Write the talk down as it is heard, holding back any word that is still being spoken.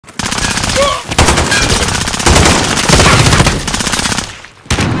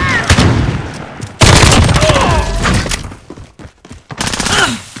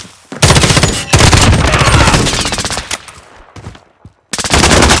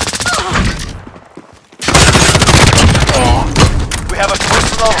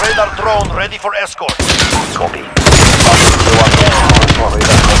personal radar drone ready for escort. Copy. Personal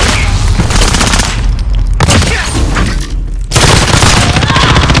radar coverage.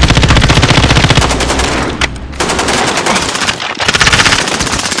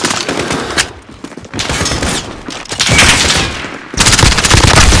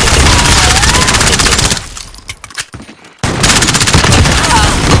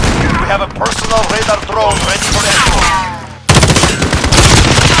 We have a personal radar drone ready for escort.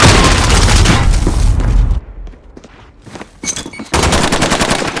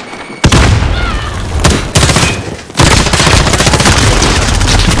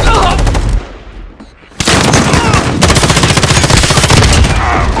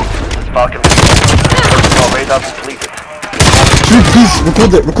 Falcon, personal radar depleted. Please,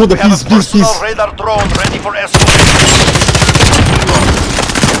 record it, We have a please. personal radar drone ready for escort.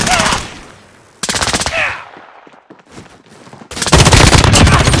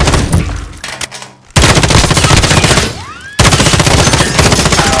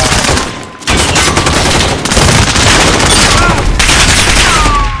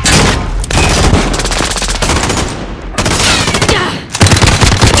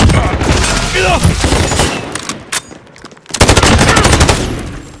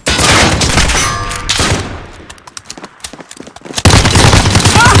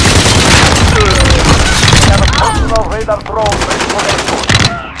 Radar drone ready for escort.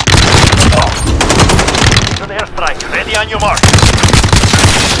 It's an airstrike. Ready on your mark.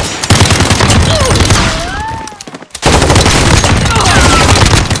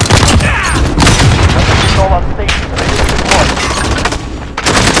 Control on station. Ready to deploy.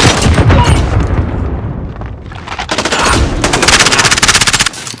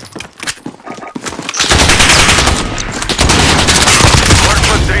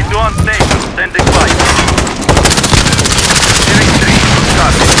 Corpus 3-2 on station. Standing by.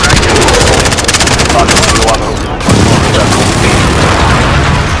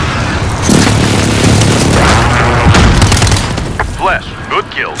 Flash, good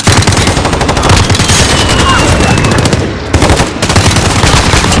kill.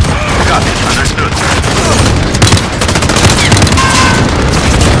 Copy, understood.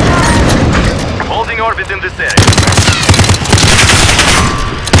 Holding orbit in this area.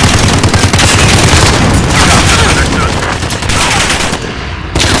 Copy, understood.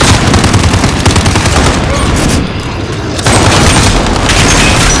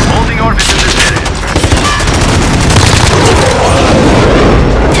 Holding orbit in this area.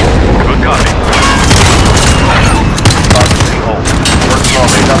 Good copy. Personal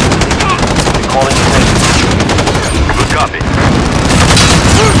radar calling attention. Good copy.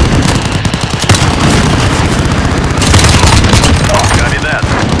 Copy that.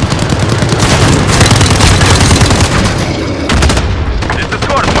 This is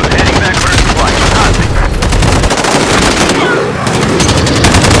Corpus, heading back for a supply. Hunting.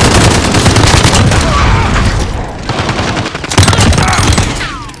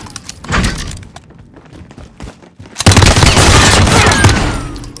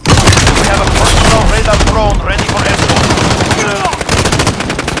 We have a personal radar drone ready for escort.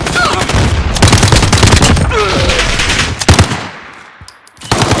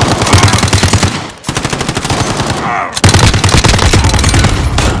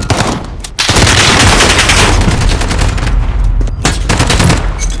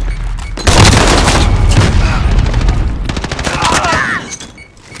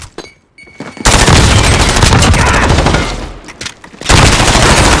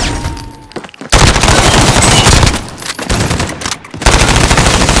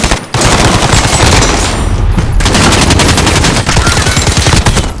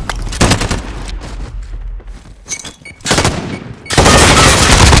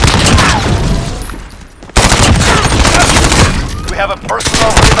 We have a personal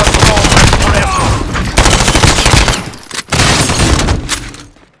radar drone ready for escort.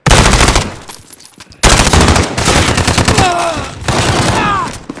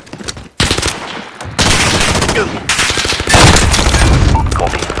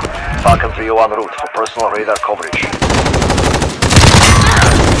 Copy. Falcon 301 en route for personal radar coverage.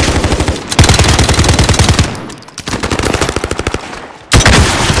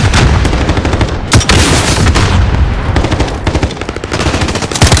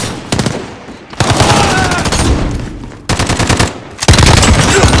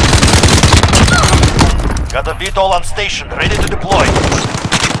 Got a VTOL on station, ready to deploy.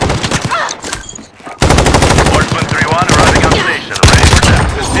 Horseman 3-1 arriving on station, ready for that.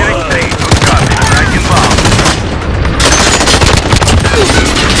 Steering 3, good copy, strike inbound.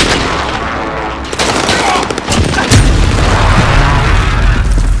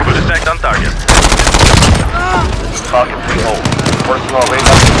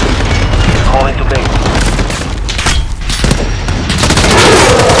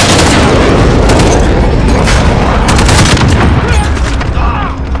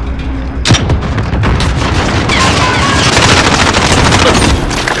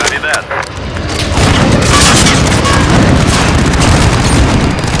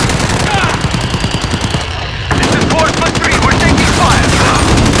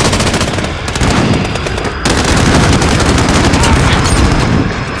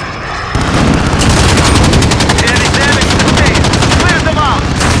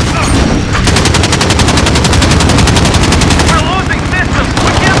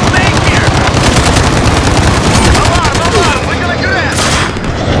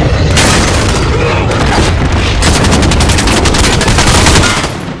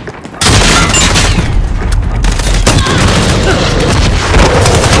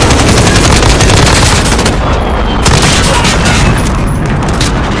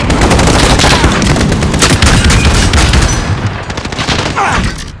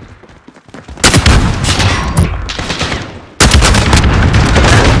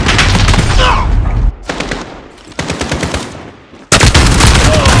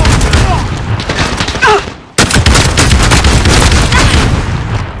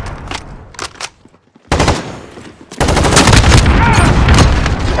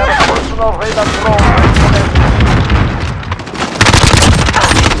 personal radar drone ready for escort.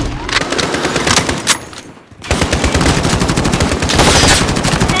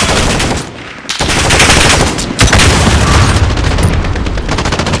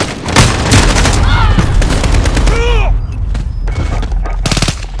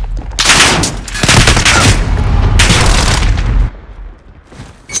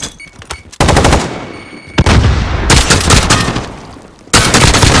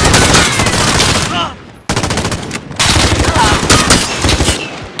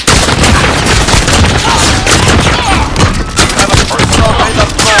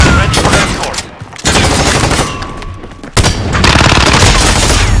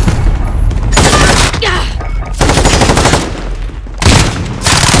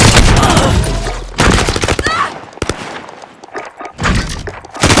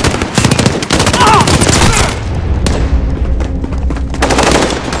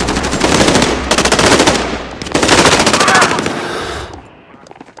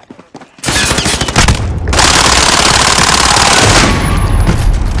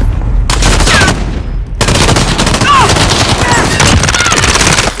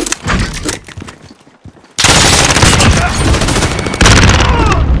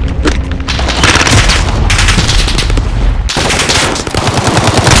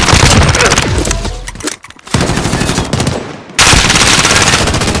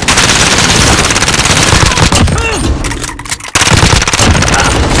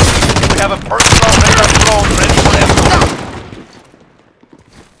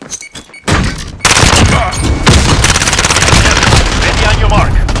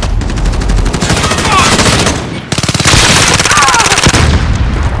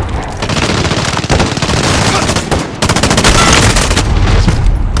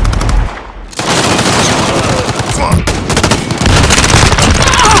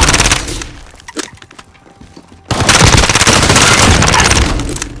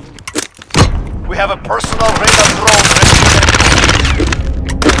 have a personal radar drone ready for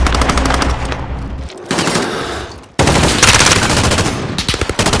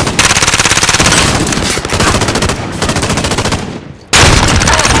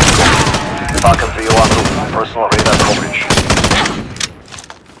Falcon 301, personal radar coverage.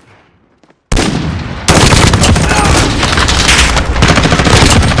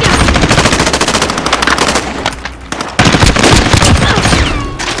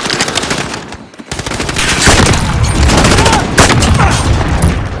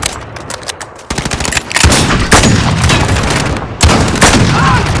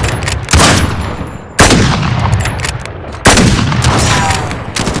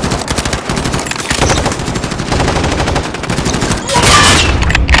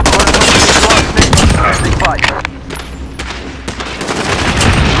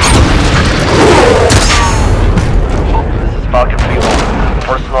 Falcon 301,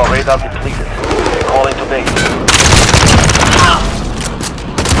 personal radar depleted. Calling to base.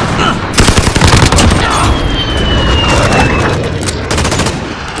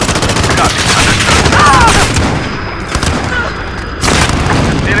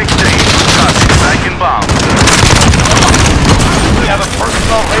 Phoenix 3, copy. Back inbound. We have a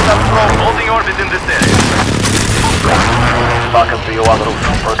personal radar drone. Holding orbit in this area. Falcon 301 roof,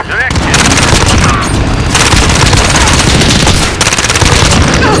 first Direction.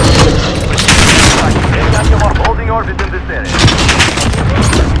 Holding orbit in this area.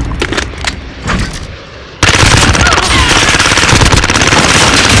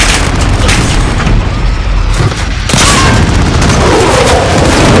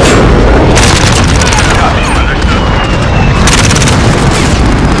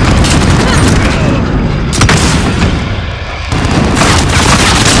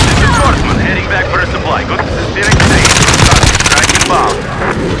 Reinforcement heading back for a supply. Good. Phoenix 3. Strike inbound.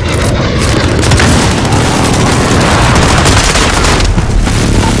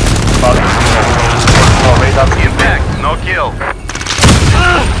 Falcon 301, personal radar Impact. No kill.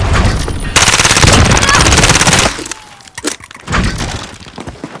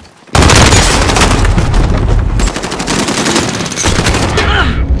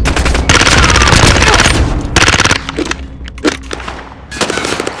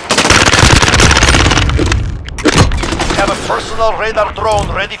 We have a personal radar drone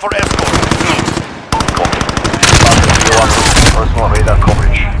ready for escort. Copy. Falcon 301 roof, personal radar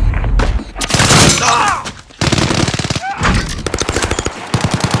coverage.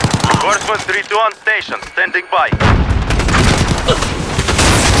 Horseman 3-2 on station. Standing by.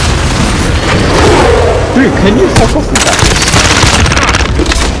 Dude, can you fuck off with that?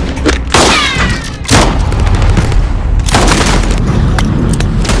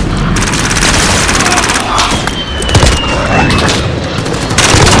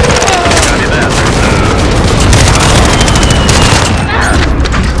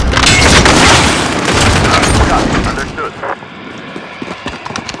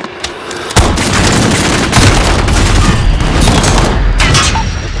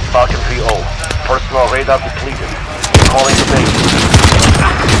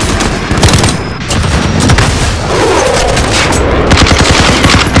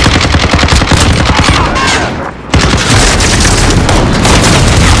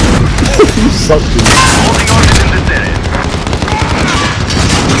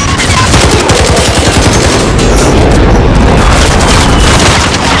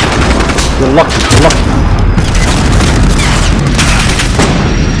 lucky, you're lucky.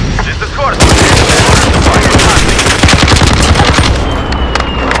 This is Horse.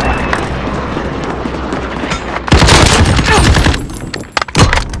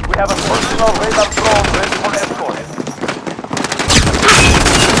 We have a personal radar drone ready for escort.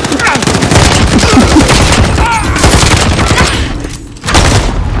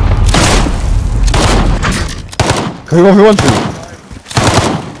 Can we go if we want to?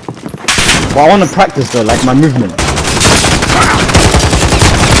 Well, I want to practice though, like my movement.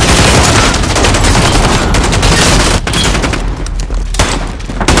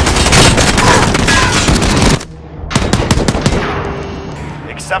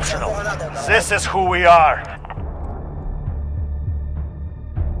 Exceptional. This is who we are.